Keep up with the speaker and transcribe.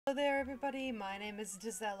Hello there everybody, my name is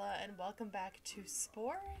Dizella and welcome back to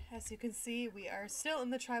Spore. As you can see, we are still in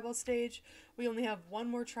the tribal stage. We only have one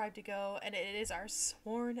more tribe to go and it is our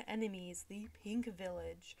sworn enemies, the Pink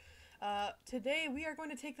Village. Today we are going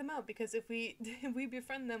to take them out because if we if we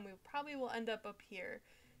befriend them, we probably will end up here.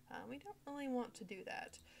 We don't really want to do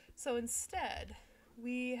that. So instead,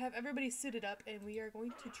 we have everybody suited up and we are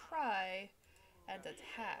going to try and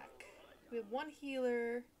attack. We have one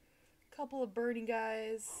healer, couple of burning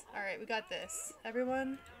guys. Alright, we got this.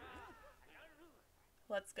 Everyone,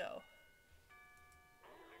 let's go.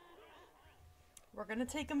 We're gonna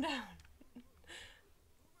take them down.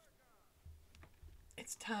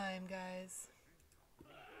 It's time, guys.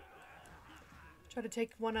 Try to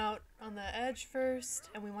take one out on the edge first,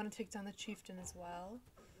 and we want to take down the chieftain as well.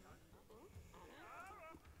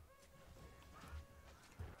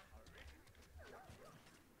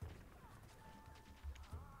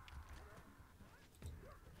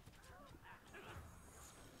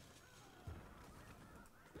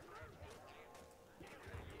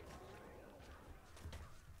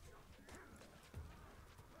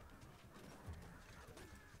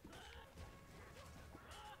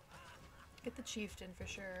 Get the chieftain for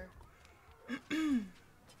sure.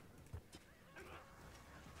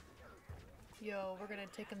 Yo, we're gonna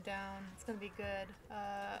take him down. It's gonna be good.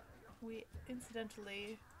 We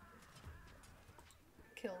incidentally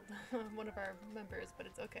killed one of our members, but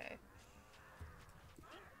it's okay.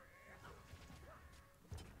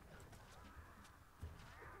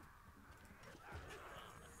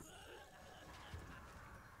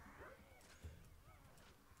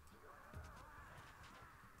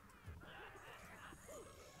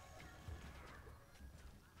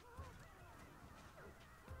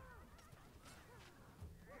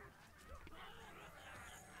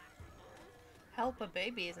 Help, a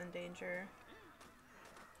baby is in danger.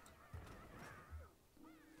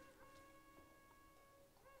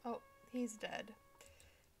 Oh, he's dead.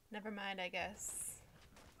 Never mind, I guess.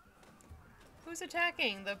 Who's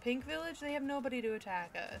attacking? The Pink Village? They have nobody to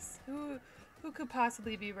attack us. Who could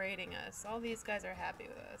possibly be raiding us? All these guys are happy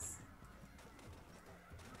with us.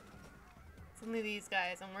 It's only these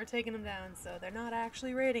guys, and we're taking them down, so they're not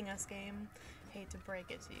actually raiding us, game. Hate to break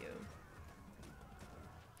it to you.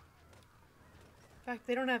 In fact,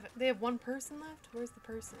 they have one person left? Where's the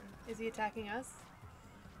person? Is he attacking us?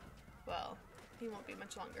 Well, he won't be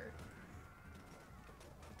much longer.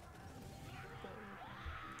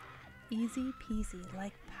 Boom. Easy peasy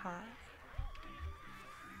like pie.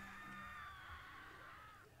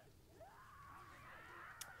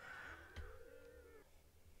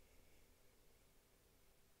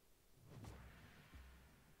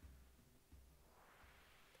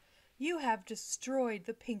 You have destroyed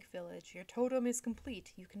the Pink Village. Your totem is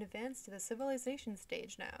complete. You can advance to the civilization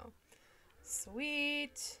stage now.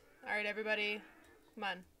 Sweet. Alright, everybody. Come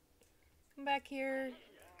on. Come back here.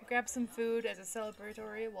 Grab some food as a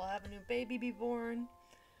celebratory. We'll have a new baby be born.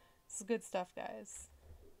 This is good stuff, guys.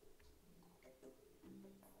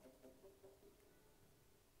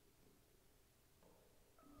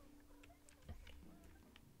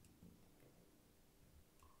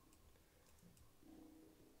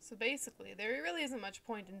 So basically, there really isn't much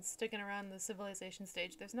point in sticking around the civilization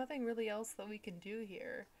stage. There's nothing really else that we can do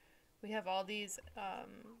here. We have all these,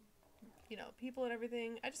 you know, people and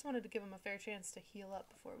everything. I just wanted to give them a fair chance to heal up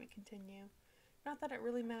before we continue. Not that it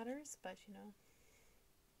really matters, but you know.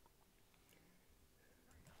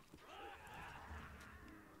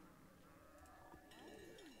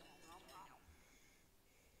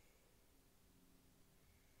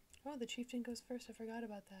 Oh, the chieftain goes first. I forgot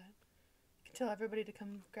about that. Tell everybody to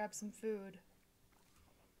come grab some food.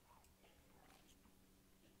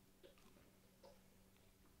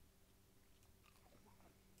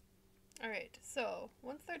 Alright, so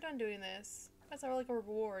once they're done doing this, that's our like a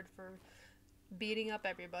reward for beating up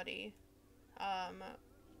everybody.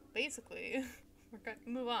 Basically, we're gonna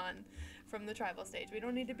move on from the tribal stage. We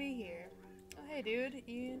don't need to be here. Oh hey dude,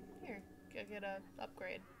 here, get a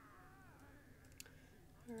upgrade.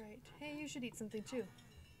 Alright, hey, you should eat something too.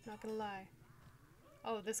 Not gonna lie.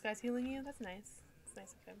 Oh, this guy's healing you? That's nice. That's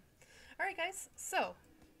nice of him. Alright guys, so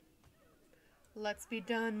let's be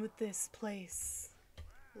done with this place.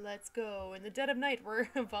 Let's go. In the dead of night, we're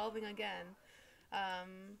evolving again.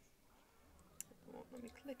 Won't let me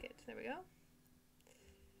click it. There we go.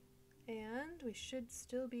 And we should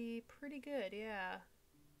still be pretty good, yeah.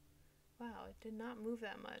 Wow, it did not move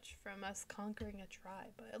that much from us conquering a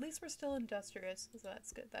tribe, but at least we're still industrious, so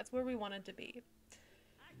that's good. That's where we wanted to be.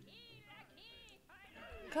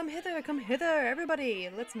 Come hither, everybody!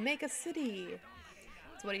 Let's make a city!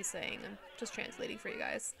 That's what he's saying. I'm just translating for you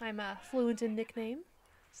guys. I'm fluent in nickname.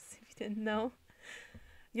 Just if you didn't know.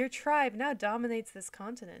 Your tribe now dominates this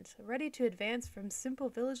continent, ready to advance from simple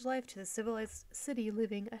village life to the civilized city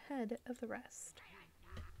living ahead of the rest.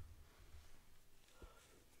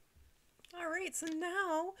 Alright, so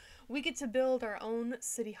now we get to build our own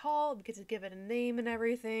city hall. We get to give it a name and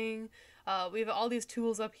everything. We have all these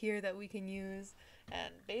tools up here that we can use.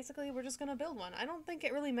 And basically, we're just going to build one. I don't think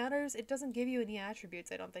it really matters. It doesn't give you any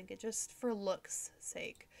attributes, I don't think. It's just for looks'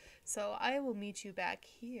 sake. So I will meet you back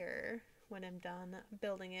here when I'm done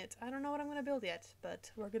building it. I don't know what I'm going to build yet, but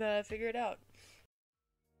we're going to figure it out.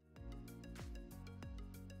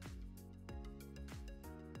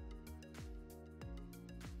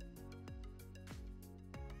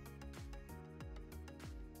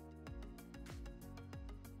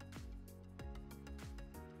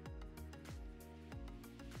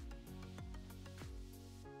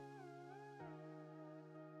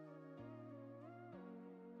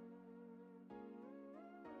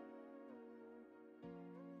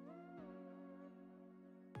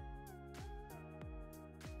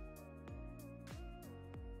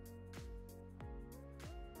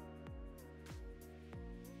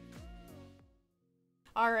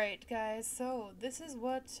 Alright guys, so this is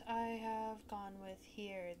what I have gone with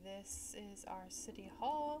here. This is our city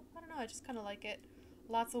hall. I don't know, I just kind of like it.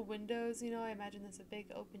 Lots of windows, you know, I imagine there's a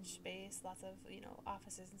big open space, lots of, you know,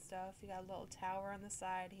 offices and stuff. You got a little tower on the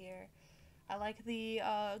side here. I like the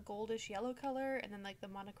goldish yellow color and then like the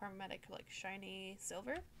monochromatic like shiny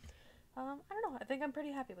silver. I don't know, I think I'm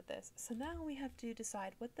pretty happy with this. So now we have to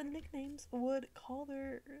decide what the nicknames would call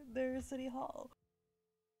their city hall.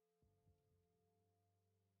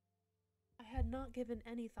 I had not given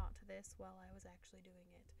any thought to this while I was actually doing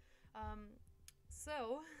it.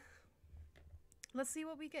 So, let's see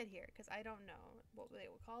what we get here, because I don't know what they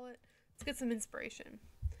will call it. Let's get some inspiration.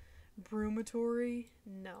 Brumatory?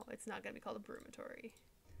 No, it's not going to be called a brumatory.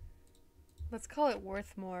 Let's call it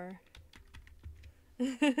Worthmore.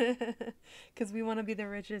 Because we want to be the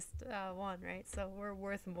richest one, right? So we're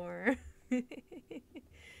worth more.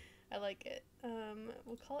 I like it.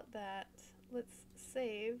 We'll call it that. Let's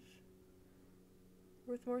save.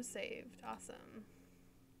 Worthmore saved. Awesome.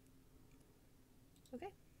 Okay,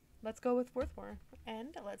 let's go with Worthmore,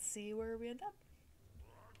 and let's see where we end up.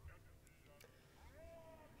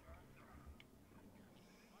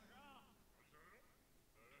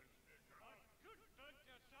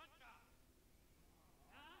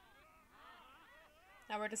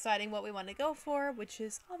 Now we're deciding what we want to go for, which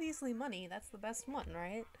is obviously money. That's the best one,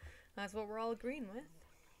 right? That's what we're all agreeing with.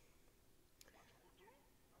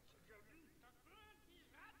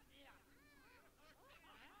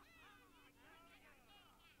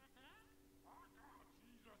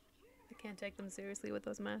 I can't take them seriously with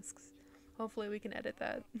those masks. Hopefully we can edit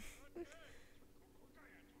that.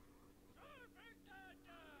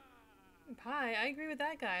 Pie, I agree with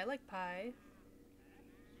that guy. I like pie.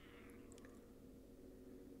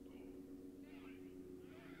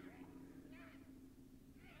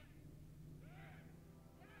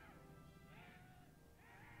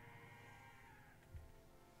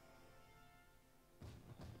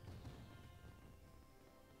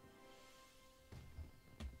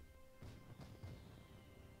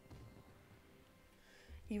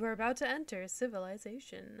 You are about to enter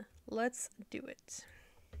civilization. Let's do it.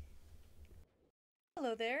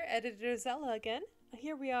 Hello there, Editor Zella again.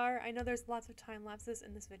 Here we are. I know there's lots of time lapses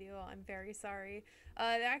in this video. I'm very sorry.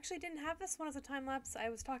 I actually didn't have this one as a time lapse. I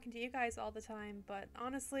was talking to you guys all the time, but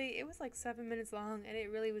honestly, it was like 7 minutes long and it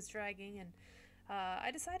really was dragging, and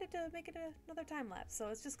I decided to make it another time lapse. So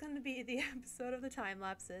it's just going to be the episode of the time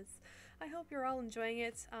lapses. I hope you're all enjoying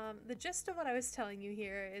it. The gist of what I was telling you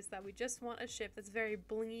here is that we just want a ship that's very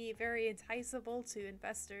blingy, very enticable to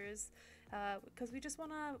investors. Because we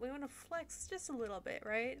wanna flex just a little bit,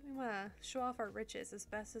 right? We wanna show off our riches as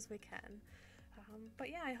best as we can.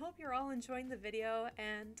 But yeah, I hope you're all enjoying the video,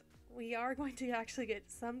 and we are going to actually get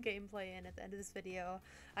some gameplay in at the end of this video.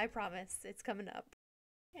 I promise, it's coming up.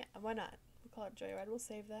 Yeah, why not? We'll call it Joyride. We'll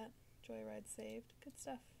save that. Joyride saved. Good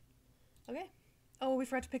stuff. Okay. Oh, we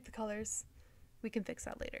forgot to pick the colors. We can fix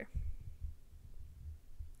that later.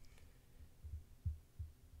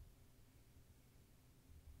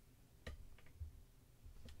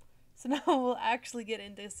 So now we'll actually get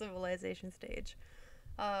into civilization stage.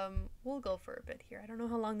 We'll go for a bit here. I don't know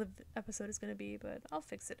how long the episode is going to be, but I'll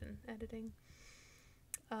fix it in editing.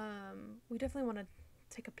 We definitely want to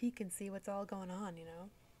take a peek and see what's all going on, you know?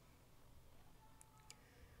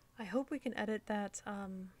 I hope we can edit that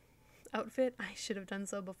outfit. I should have done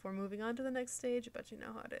so before moving on to the next stage, but you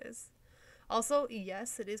know how it is. Also,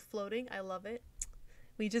 yes, it is floating. I love it.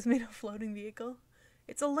 We just made a floating vehicle.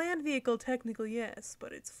 It's a land vehicle technically, yes,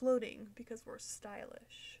 but it's floating because we're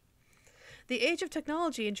stylish. The age of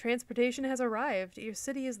technology and transportation has arrived. Your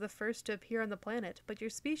city is the first to appear on the planet, but your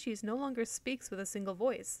species no longer speaks with a single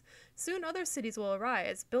voice. Soon other cities will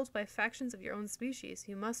arise, built by factions of your own species.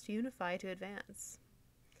 You must unify to advance.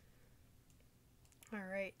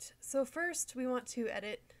 Alright, so first we want to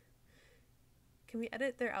edit. Can we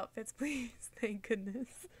edit their outfits, please? Thank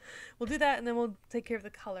goodness. We'll do that and then we'll take care of the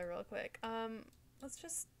color real quick. Let's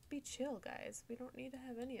just be chill, guys. We don't need to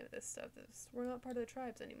have any of this stuff. We're not part of the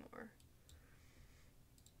tribes anymore.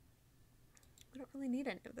 We don't really need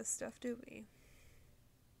any of this stuff, do we?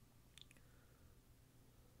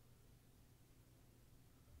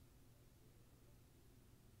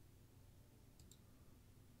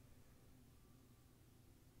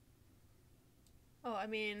 Oh, I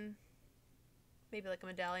mean, maybe like a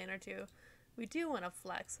medallion or two. We do want to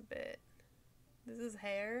flex a bit. This is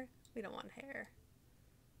hair. We don't want hair.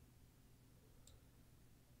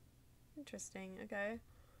 Interesting, okay.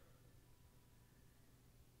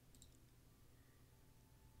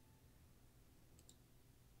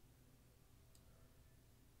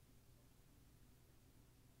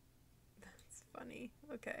 That's funny.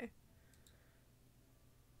 Okay.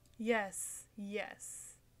 Yes,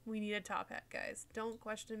 yes. We need a top hat, guys. Don't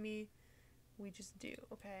question me. We just do,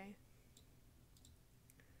 okay?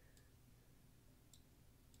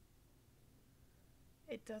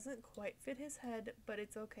 It doesn't quite fit his head, but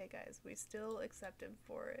it's okay, guys. We still accept him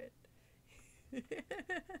for it.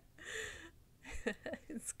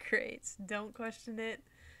 It's great. Don't question it.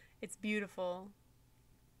 It's beautiful.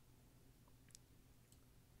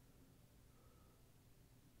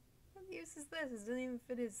 What use is this? It doesn't even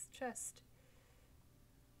fit his chest.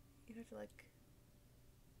 You'd have to like...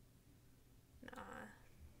 Nah.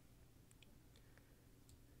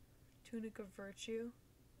 Tunic of Virtue.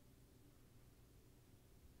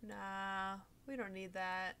 Nah, we don't need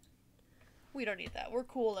that. We don't need that. We're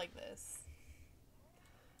cool like this.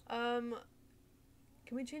 Can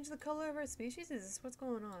we change the color of our species? Is this what's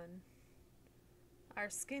going on? Our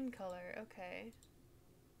skin color, okay.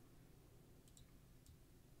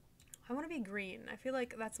 I want to be green. I feel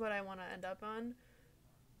like that's what I want to end up on.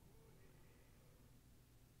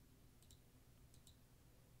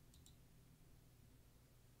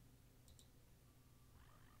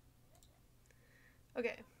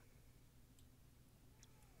 Okay.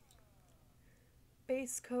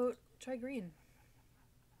 Base coat, try green.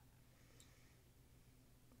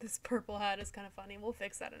 This purple hat is kind of funny. We'll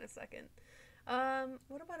fix that in a second.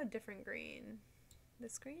 What about a different green?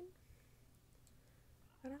 This green?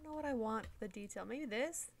 I don't know what I want for the detail. Maybe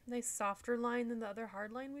this? Nice softer line than the other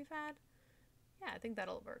hard line we've had? Yeah, I think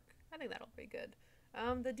that'll work. I think that'll be good.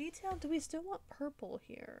 The detail, do we still want purple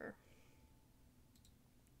here?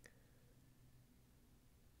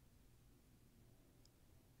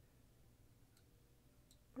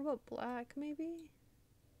 What about black, maybe?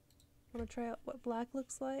 Want to try out what black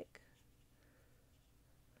looks like?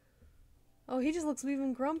 Oh, he just looks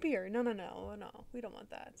even grumpier. No, no, no, no. We don't want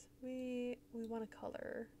that. We want a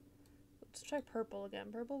color. Let's try purple again.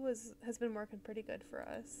 Purple has been working pretty good for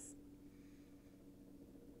us.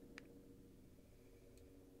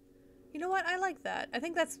 You know what? I like that. I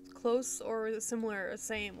think that's close or similar or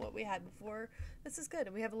same what we had before. This is good.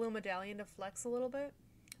 And we have a little medallion to flex a little bit.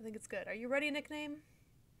 I think it's good. Are you ready, nickname?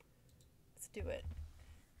 Let's do it.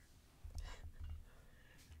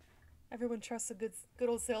 Everyone trusts a good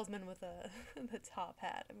old salesman with the top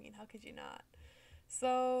hat. I mean, how could you not?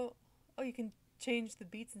 So, oh, you can change the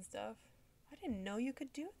beats and stuff. I didn't know you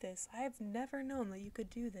could do this. I have never known that you could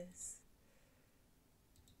do this.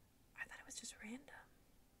 I thought it was just random.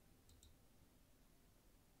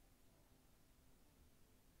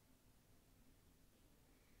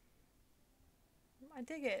 I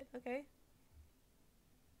dig it. Okay.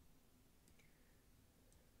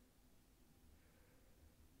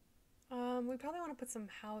 We probably want to put some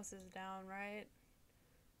houses down, right?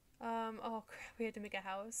 Oh crap, we had to make a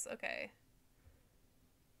house? Okay.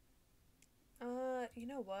 You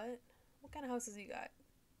know what? What kind of houses you got?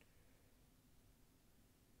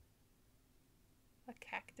 A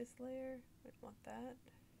cactus layer? I don't want that.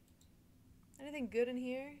 Anything good in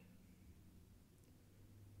here?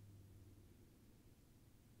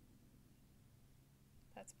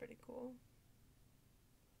 That's pretty cool.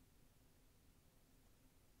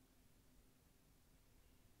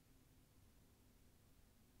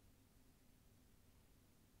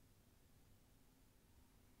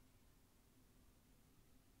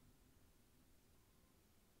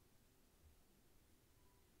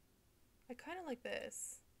 I kind of like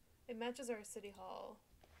this. It matches our city hall.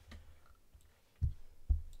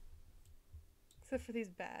 Except for these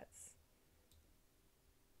bats.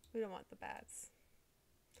 We don't want the bats.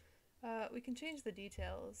 We can change the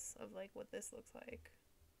details of like what this looks like.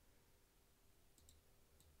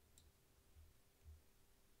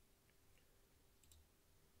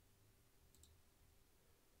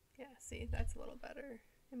 Yeah, see, that's a little better,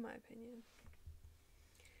 in my opinion.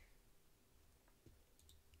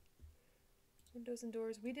 Windows and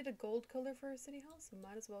doors. We did a gold color for our city hall, so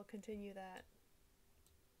might as well continue that.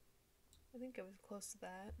 I think it was close to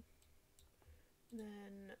that. And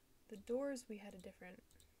then the doors, we had a different...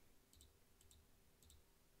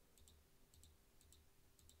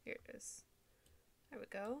 Here it is. There we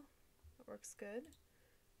go. That works good.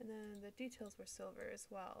 And then the details were silver as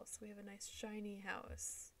well, so we have a nice shiny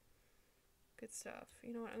house. Good stuff.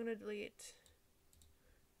 You know what, I'm going to delete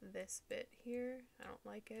this bit here. I don't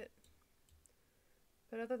like it.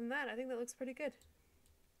 But other than that, I think that looks pretty good.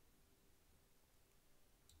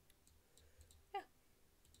 Yeah.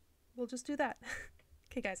 We'll just do that.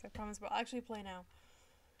 Okay guys, I promise we'll actually play now.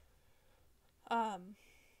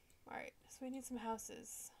 Alright, so we need some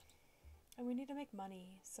houses. And we need to make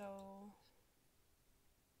money, so...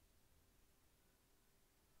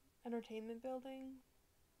 Entertainment building.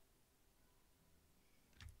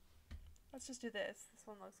 Let's just do this. This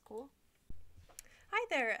one looks cool. Hi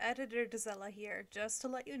there, Editor Dizella here. Just to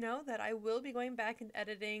let you know that I will be going back and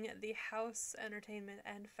editing the house, entertainment,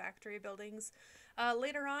 and factory buildings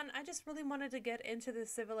later on. I just really wanted to get into the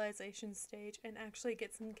civilization stage and actually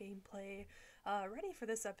get some gameplay ready for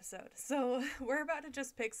this episode. So we're about to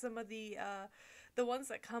just pick some of the ones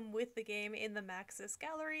that come with the game in the Maxis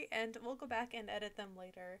gallery, and we'll go back and edit them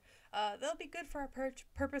later. They'll be good for our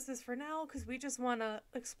purposes for now, because we just want to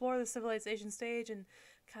explore the civilization stage and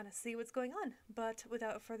kind of see what's going on. But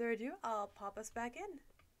without further ado, I'll pop us back in.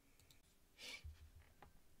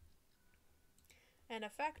 And a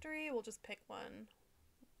factory, we'll just pick one,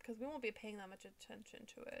 because we won't be paying that much attention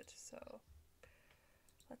to it, so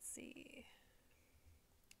let's see.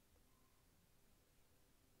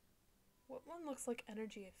 What one looks like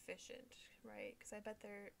energy efficient, right? Because I bet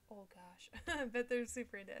they're, oh gosh, I bet they're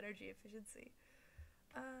super into energy efficiency.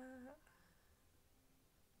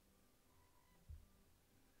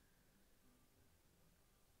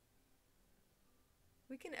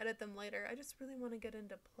 We can edit them later. I just really want to get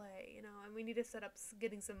into play, you know, and we need to set up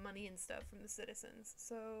getting some money and stuff from the citizens.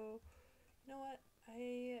 So, you know what?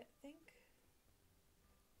 I think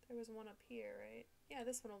there was one up here, right? Yeah,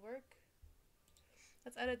 this one will work.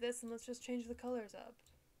 Let's edit this and let's just change the colors up.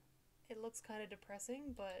 It looks kind of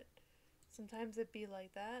depressing, but sometimes it be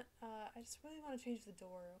like that. I just really want to change the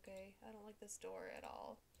door, okay? I don't like this door at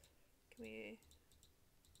all. Can we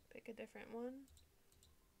pick a different one?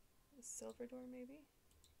 A silver door, maybe?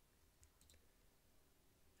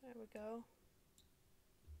 There we go.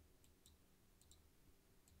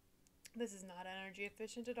 This is not energy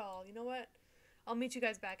efficient at all. You know what? I'll meet you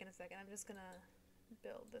guys back in a second. I'm just gonna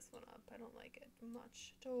build this one up. I don't like it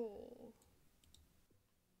much at all.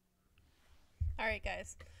 Alright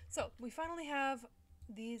guys, so we finally have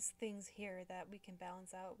these things here that we can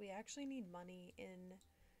balance out. We actually need money in...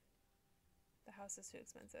 The house is too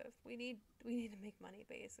expensive. We need to make money,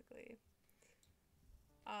 basically.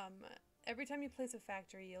 Every time you place a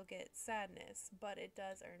factory, you'll get sadness, but it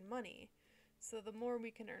does earn money. So the more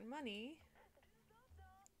we can earn money,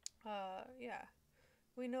 yeah.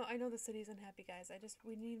 I know the city's unhappy, guys.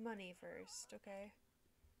 We need money first, okay?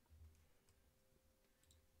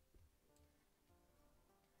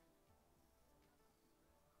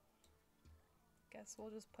 Guess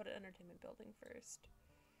we'll just put an entertainment building first.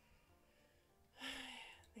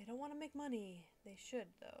 They don't want to make money. They should,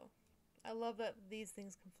 though. I love that these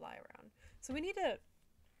things can fly around. So we need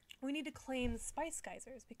to claim spice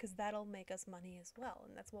geysers, because that'll make us money as well,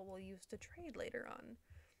 and that's what we'll use to trade later on.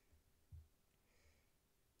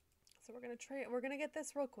 So we're gonna get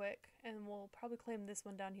this real quick, and we'll probably claim this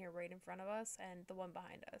one down here right in front of us and the one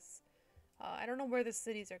behind us. I don't know where the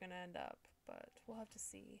cities are gonna end up, but we'll have to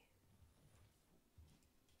see.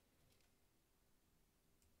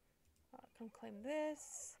 Come claim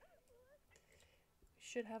this.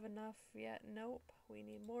 Should have enough yet. Nope. We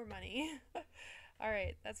need more money.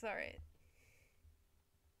 Alright, that's alright.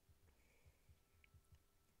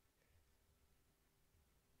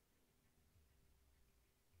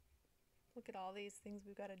 Look at all these things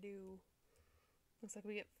we've got to do. Looks like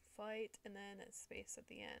we get fight and then a space at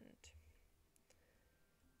the end.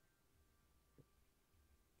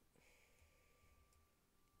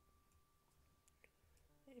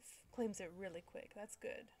 It claims it really quick. That's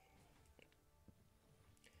good.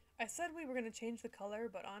 I said we were going to change the color,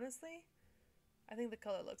 but honestly, I think the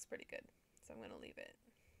color looks pretty good. So I'm going to leave it.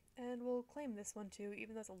 And we'll claim this one too,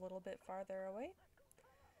 even though it's a little bit farther away.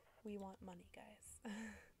 We want money, guys.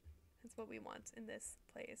 That's what we want in this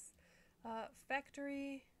place.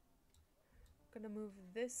 Factory. I'm gonna move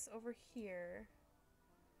this over here.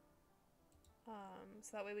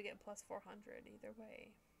 So that way we get plus 400 either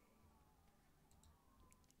way.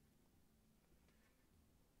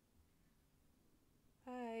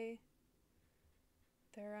 Hi.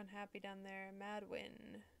 They're unhappy down there.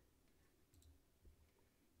 Madwin.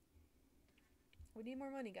 We need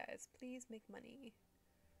more money, guys. Please make money.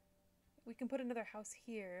 We can put another house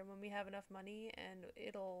here when we have enough money, and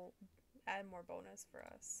it'll add more bonus for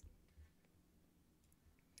us.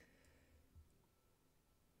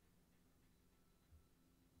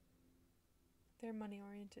 They're money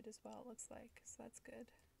oriented as well, it looks like, so that's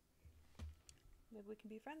good. Maybe we can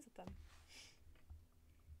be friends with them.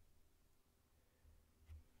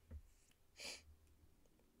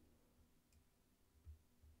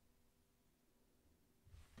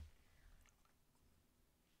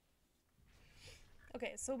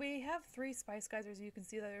 Okay, so we have 3 spice geysers. You can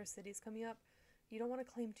see that there are cities coming up. You don't want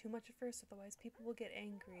to claim too much at first, otherwise people will get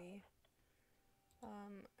angry.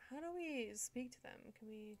 How do we speak to them? Can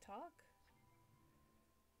we talk?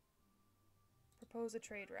 Propose a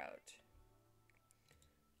trade route.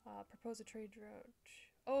 Propose a trade route.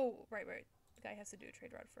 Oh, right. The guy has to do a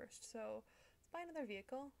trade route first. So let's buy another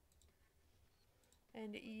vehicle.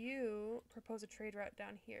 And you propose a trade route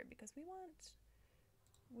down here because we want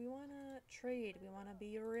to trade. We want to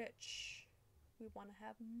be rich. We want to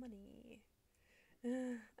have money.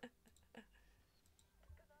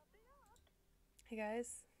 Hey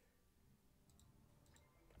guys.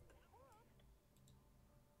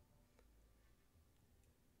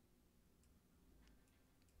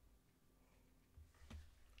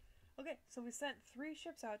 Okay, so we sent 3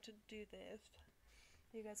 ships out to do this.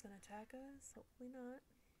 Are you guys gonna attack us? Hopefully not.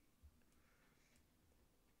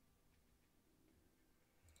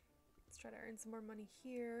 Let's try to earn some more money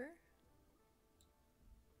here.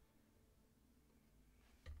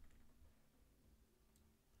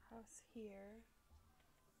 House here.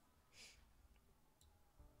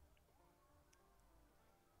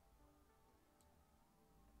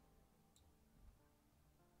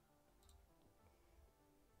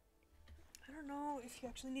 I don't know if you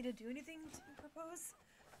actually need to do anything to propose.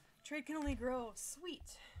 Trade can only grow.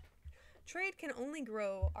 Sweet. Trade can only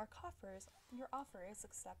grow our coffers. Your offer is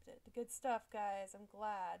accepted. Good stuff, guys. I'm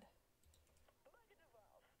glad.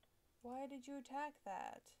 Why did you attack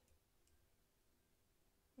that?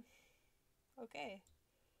 Okay.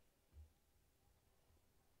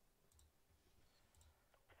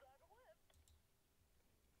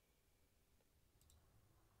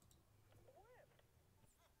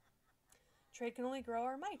 Trade can only grow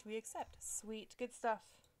our might. We accept. Sweet. Good stuff.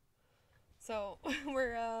 So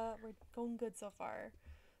we're going good so far.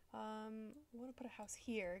 I want to put a house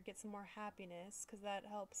here, get some more happiness, because that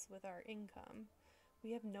helps with our income.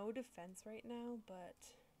 We have no defense right now, but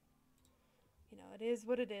you know, it is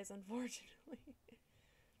what it is, unfortunately.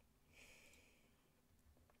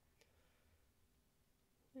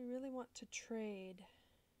 We really want to trade.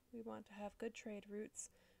 We want to have good trade routes.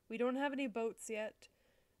 We don't have any boats yet,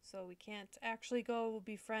 so we can't actually go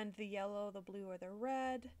befriend the yellow, the blue, or the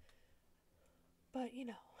red. But, you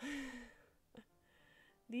know,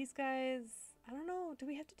 these guys, I don't know, do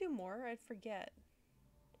we have to do more? I forget.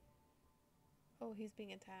 Oh, he's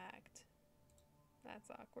being attacked. That's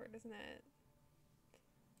awkward, isn't it?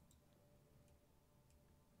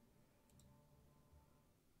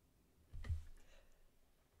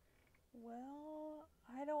 Well,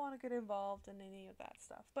 I don't want to get involved in any of that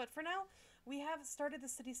stuff. But for now, we have started the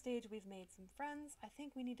city stage. We've made some friends. I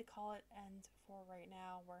think we need to call it end for right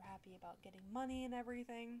now. We're happy about getting money and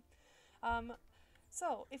everything.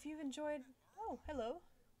 So, if you've enjoyed... Oh, hello.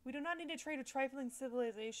 We do not need to trade with trifling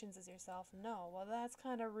civilizations as yourself. No, well, that's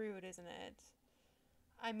kind of rude, isn't it?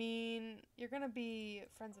 I mean, you're going to be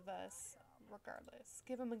friends with us regardless.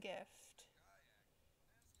 Give him a gift.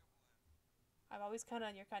 I've always counted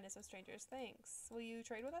on your kindness with strangers. Thanks. Will you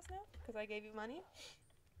trade with us now? Because I gave you money?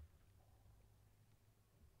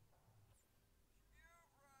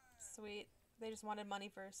 Sweet. They just wanted money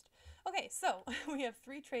first. Okay, so we have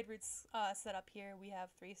 3 trade routes set up here. We have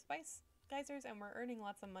 3 spice geysers, and we're earning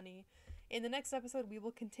lots of money. In the next episode, we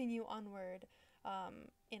will continue onward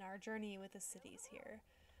in our journey with the cities here.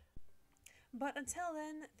 But until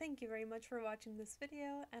then, thank you very much for watching this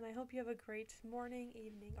video, and I hope you have a great morning,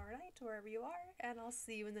 evening, or night, wherever you are, and I'll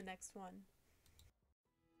see you in the next one.